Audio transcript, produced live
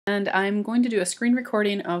And I'm going to do a screen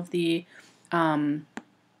recording of the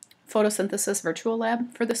Photosynthesis Virtual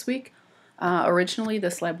Lab for this week. Originally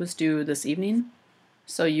this lab was due this evening,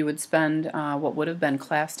 so you would spend what would have been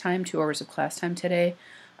class time, 2 hours of class time today,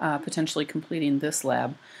 potentially completing this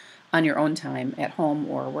lab on your own time at home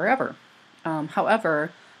or wherever.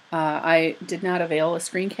 However, I did not avail a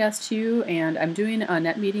screencast to you, and I'm doing a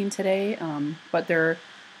net meeting today, but there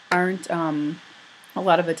aren't a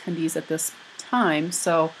lot of attendees at this time,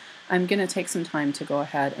 so I'm going to take some time to go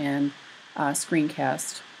ahead and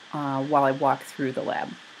screencast while I walk through the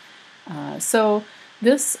lab. So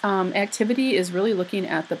this activity is really looking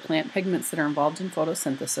at the plant pigments that are involved in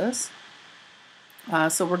photosynthesis.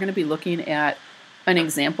 So we're going to be looking at an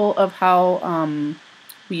example of how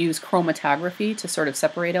we use chromatography to sort of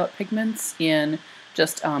separate out pigments in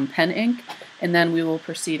just pen ink, and then we will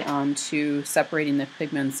proceed on to separating the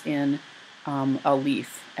pigments in a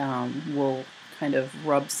leaf. We'll kind of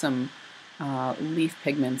rub some leaf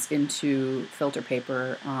pigments into filter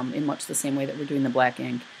paper in much the same way that we're doing the black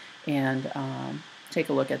ink, and take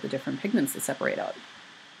a look at the different pigments that separate out.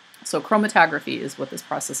 So chromatography is what this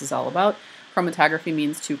process is all about. Chromatography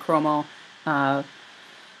means to chromo, chromo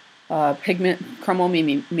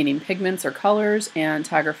meaning pigments or colors, and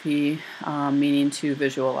tography meaning to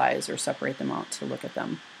visualize or separate them out to look at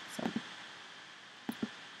them.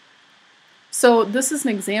 So this is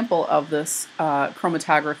an example of this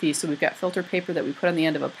chromatography. So we've got filter paper that we put on the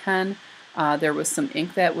end of a pen. There was some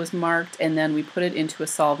ink that was marked, and then we put it into a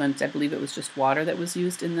solvent. I believe it was just water that was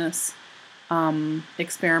used in this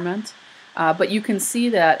experiment. But you can see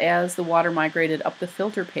that as the water migrated up the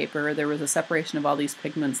filter paper, there was a separation of all these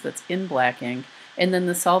pigments that's in black ink, and then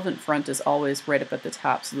the solvent front is always right up at the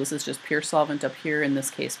top. So this is just pure solvent up here, in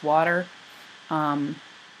this case water.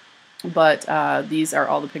 But these are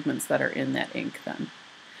all the pigments that are in that ink then.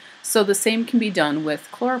 So the same can be done with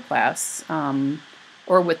chloroplasts,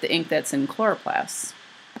 or with the ink that's in chloroplasts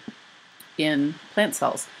in plant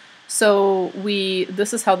cells. So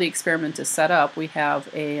this is how the experiment is set up. We have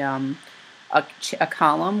a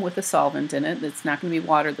column with a solvent in it. It's not going to be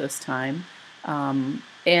water this time.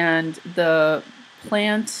 And the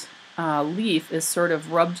plant leaf is sort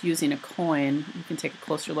of rubbed using a coin. You can take a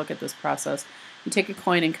closer look at this process. You take a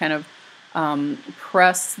coin and kind of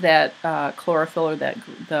press that chlorophyll, or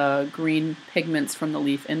the green pigments from the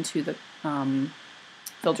leaf, into the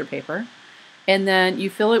filter paper. And then you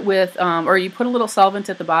fill it with, or you put a little solvent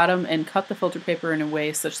at the bottom and cut the filter paper in a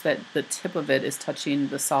way such that the tip of it is touching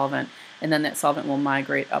the solvent, and then that solvent will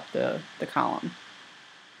migrate up the column.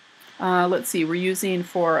 Let's see, we're using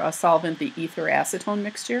for a solvent the ether acetone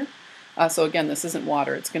mixture. So again, this isn't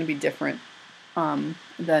water. It's going to be different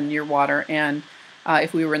than your water, and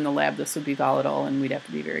if we were in the lab, this would be volatile, and we'd have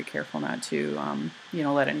to be very careful not to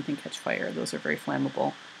let anything catch fire. Those are very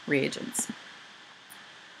flammable reagents.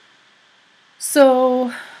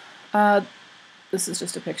 So this is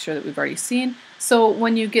just a picture that we've already seen. So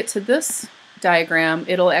when you get to this diagram,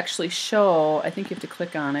 it'll actually show, I think you have to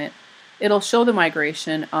click on it, it'll show the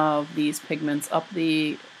migration of these pigments up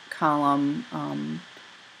the column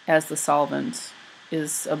as the solvent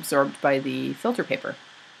is absorbed by the filter paper.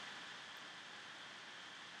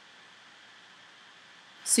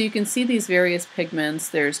 So you can see these various pigments.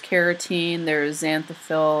 There's carotene, there's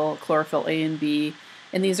xanthophyll, chlorophyll A and B,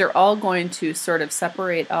 and these are all going to sort of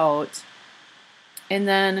separate out. And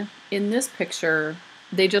then in this picture,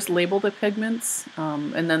 they just label the pigments,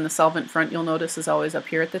 and then the solvent front, you'll notice, is always up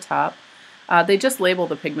here at the top. They just label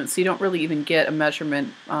the pigments, so you don't really even get a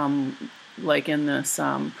measurement like in this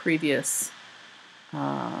previous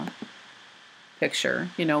picture.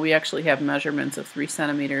 We actually have measurements of 3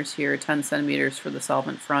 centimeters here, 10 centimeters for the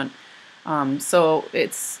solvent front. So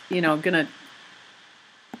it's going to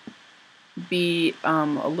be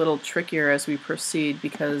a little trickier as we proceed,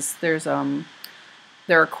 because there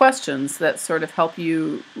are questions that sort of help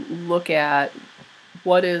you look at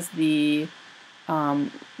what is the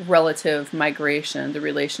relative migration, the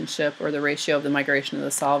relationship or the ratio of the migration of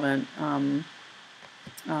the solvent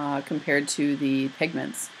compared to the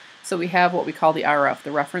pigments. So we have what we call the RF,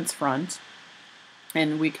 the reference front,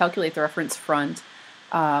 and we calculate the reference front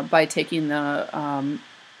by taking the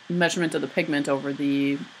measurement of the pigment over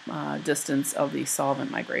the distance of the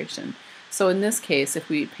solvent migration. So in this case, if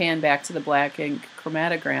we pan back to the black ink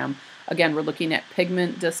chromatogram, again, we're looking at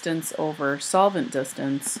pigment distance over solvent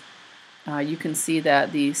distance. You can see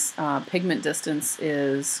that the pigment distance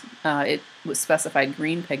is, it was specified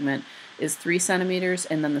green pigment, is 3 centimeters,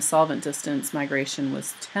 and then the solvent distance migration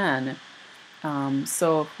was 10.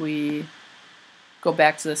 So if we go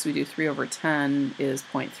back to this, we do 3 over 10 is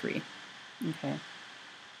 0.3. Okay.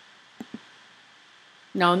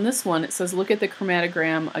 Now in this one, it says look at the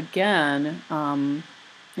chromatogram again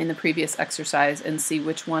in the previous exercise and see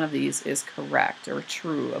which one of these is correct or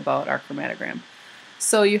true about our chromatogram.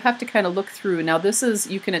 So you have to kind of look through. Now this is,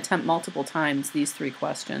 you can attempt multiple times these 3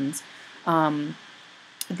 questions.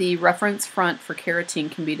 The reference front for carotene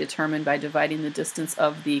can be determined by dividing the distance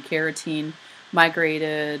of the carotene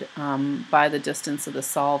migrated by the distance of the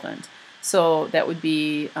solvent. So that would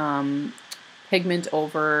be pigment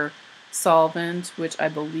over solvent, which I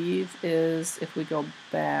believe is, if we go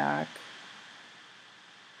back,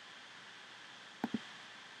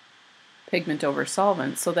 pigment over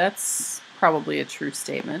solvent. So that's probably a true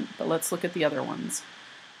statement, but let's look at the other ones.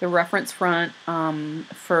 The reference front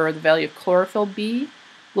for the value of chlorophyll B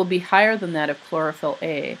will be higher than that of chlorophyll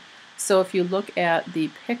A. So if you look at the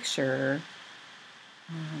picture,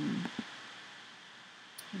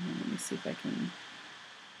 let me see if I can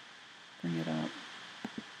bring it up.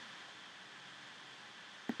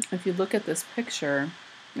 If you look at this picture,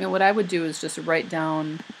 what I would do is just write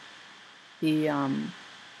down the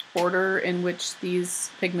order in which these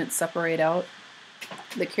pigments separate out.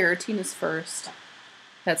 The carotene is first.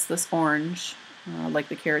 That's this orange, like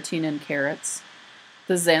the carotene in carrots.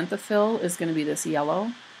 The xanthophyll is going to be this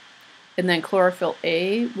yellow. And then chlorophyll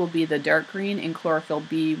A will be the dark green and chlorophyll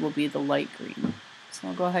B will be the light green. So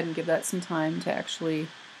I'll go ahead and give that some time to actually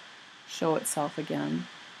show itself again.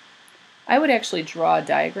 I would actually draw a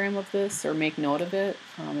diagram of this or make note of it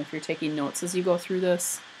if you're taking notes as you go through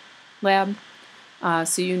this lab.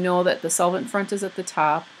 So you know that the solvent front is at the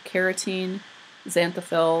top, carotene,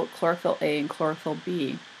 xanthophyll, chlorophyll A, and chlorophyll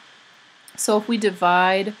B. So if we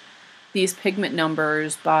divide these pigment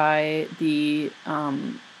numbers by the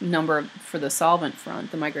number for the solvent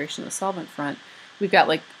front, the migration of the solvent front, we've got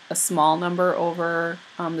like a small number over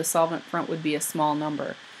the solvent front would be a small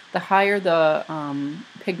number. The higher the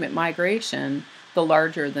pigment migration, the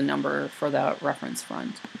larger the number for the reference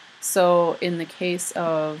front. So in the case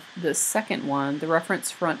of the second one, the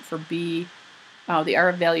reference front for B, the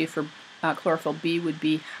R value for chlorophyll B would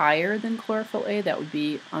be higher than chlorophyll A. That would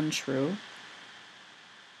be untrue.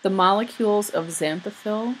 The molecules of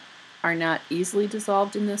xanthophyll are not easily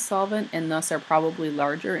dissolved in this solvent and thus are probably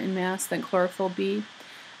larger in mass than chlorophyll B.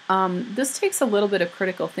 This takes a little bit of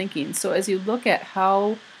critical thinking. So as you look at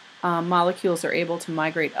how molecules are able to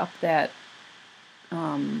migrate up that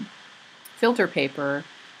filter paper,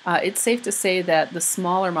 it's safe to say that the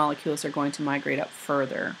smaller molecules are going to migrate up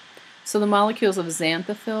further. So the molecules of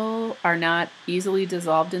xanthophyll are not easily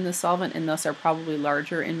dissolved in the solvent and thus are probably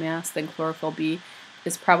larger in mass than chlorophyll B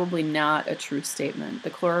is probably not a true statement. The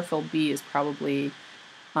chlorophyll B is probably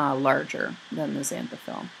larger than the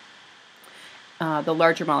xanthophyll. The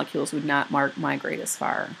larger molecules would not migrate as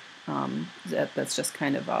far. That's just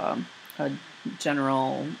kind of a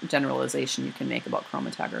generalization you can make about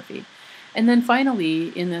chromatography. And then finally,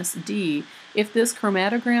 in this D, if this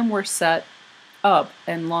chromatogram were set up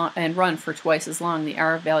and run for twice as long, the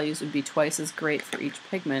R values would be twice as great for each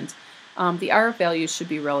pigment. The R values should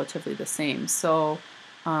be relatively the same, so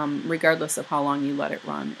regardless of how long you let it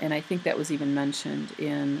run. And I think that was even mentioned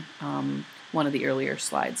in one of the earlier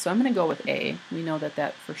slides. So I'm going to go with A. We know that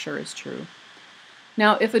that for sure is true.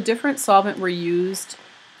 Now, if a different solvent were used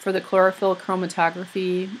for the chlorophyll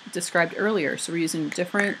chromatography described earlier, so we're using a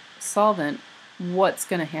different solvent, what's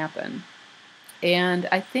going to happen? And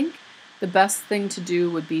I think the best thing to do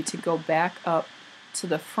would be to go back up to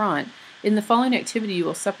the front. In the following activity, you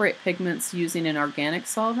will separate pigments using an organic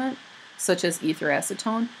solvent, such as ether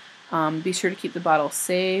acetone. Be sure to keep the bottle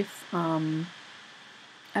safe.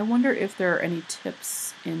 I wonder if there are any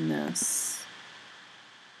tips in this.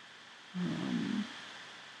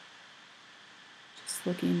 Just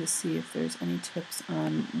looking to see if there's any tips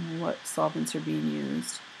on what solvents are being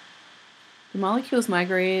used. The molecules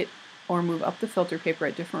migrate or move up the filter paper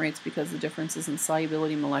at different rates because of the differences in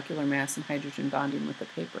solubility, molecular mass, and hydrogen bonding with the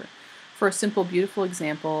paper. For a simple, beautiful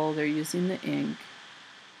example, they're using the ink.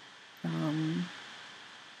 I'm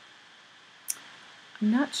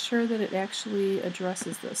not sure that it actually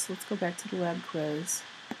addresses this. Let's go back to the lab quiz.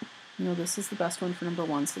 This is the best one for number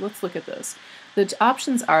 1, so let's look at this. The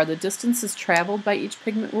options are the distances traveled by each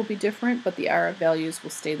pigment will be different, but the RF values will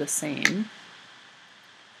stay the same.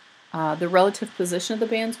 The relative position of the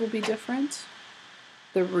bands will be different.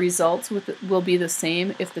 The results will be the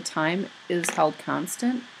same if the time is held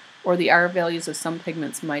constant, or the RF values of some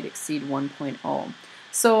pigments might exceed 1.0.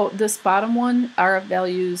 So this bottom one, RF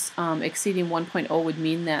values exceeding 1.0 would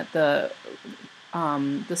mean that the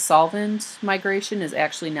solvent migration is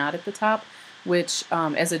actually not at the top, which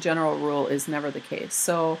as a general rule is never the case.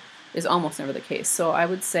 So is almost never the case. So I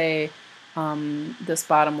would say This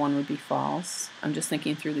bottom one would be false. I'm just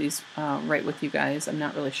thinking through these right with you guys. I'm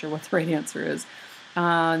not really sure what the right answer is.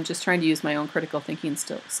 I'm just trying to use my own critical thinking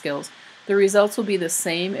skills. The results will be the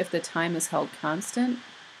same if the time is held constant.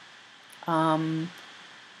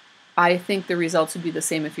 I think the results would be the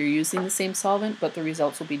same if you're using the same solvent, but the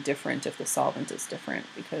results will be different if the solvent is different,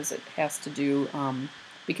 because it has to do,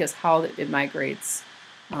 because how it migrates,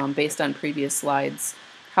 based on previous slides,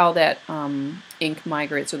 how that ink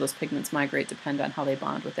migrates or those pigments migrate depend on how they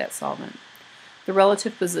bond with that solvent. The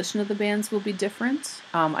relative position of the bands will be different.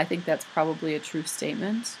 I think that's probably a true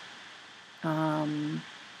statement. And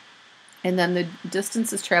then the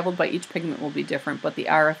distances traveled by each pigment will be different, but the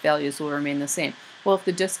RF values will remain the same. Well, if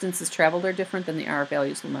the distances traveled are different, then the RF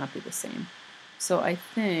values will not be the same. So I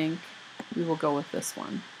think we will go with this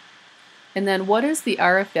one. And then what is the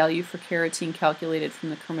RF value for carotene calculated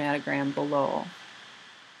from the chromatogram below?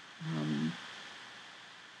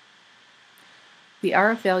 The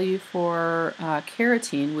RF value for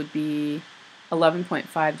carotene would be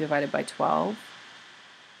 11.5 divided by 12.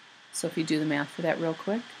 So if you do the math for that real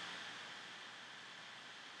quick,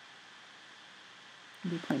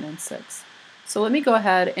 it'd be 0.96. So let me go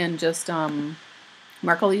ahead and just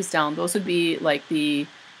mark all these down. Those would be like the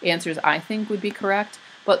answers I think would be correct,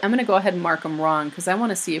 but I'm going to go ahead and mark them wrong because I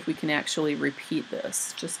want to see if we can actually repeat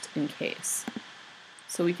this, just in case.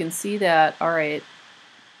 So we can see that, all right,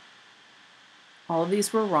 all of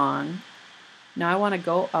these were wrong. Now I want to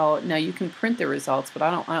go out. Now you can print the results, but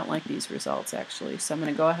I don't like these results actually. So I'm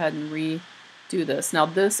going to go ahead and redo this. Now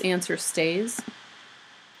this answer stays,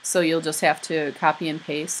 so you'll just have to copy and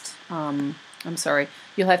paste.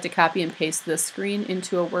 You'll have to copy and paste this screen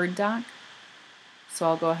into a Word doc. So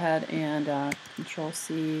I'll go ahead and Control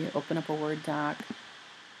C, open up a Word doc.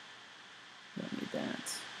 Don't need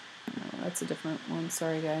that. No, that's a different one.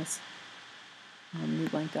 Sorry guys. New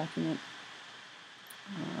blank document.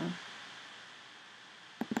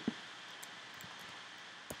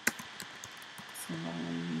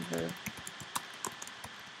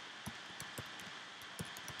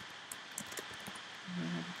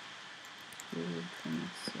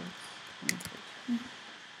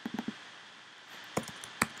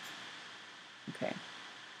 Okay,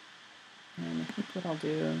 and I think what I'll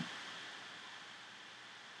do,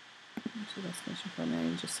 destination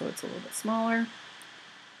formatting, just so it's a little bit smaller.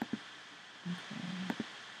 Okay.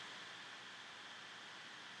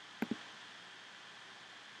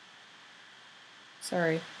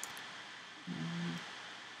 Sorry.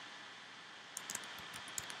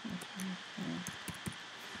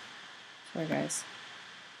 Sorry guys.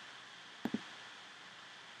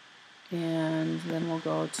 And then we'll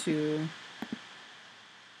go to,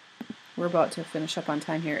 we're about to finish up on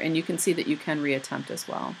time here, and you can see that you can reattempt as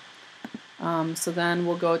well. So then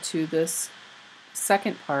we'll go to this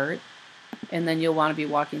second part, and then you'll want to be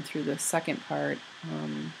walking through the second part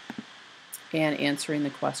and answering the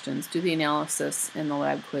questions. Do the analysis in the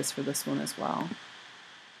lab quiz for this one as well.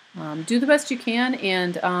 Do the best you can,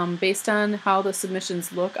 and based on how the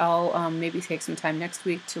submissions look, I'll maybe take some time next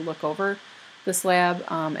week to look over this lab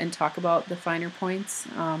and talk about the finer points.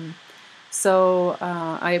 So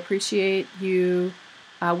I appreciate you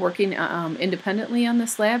working independently on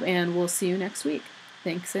this lab, and we'll see you next week.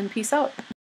 Thanks and peace out.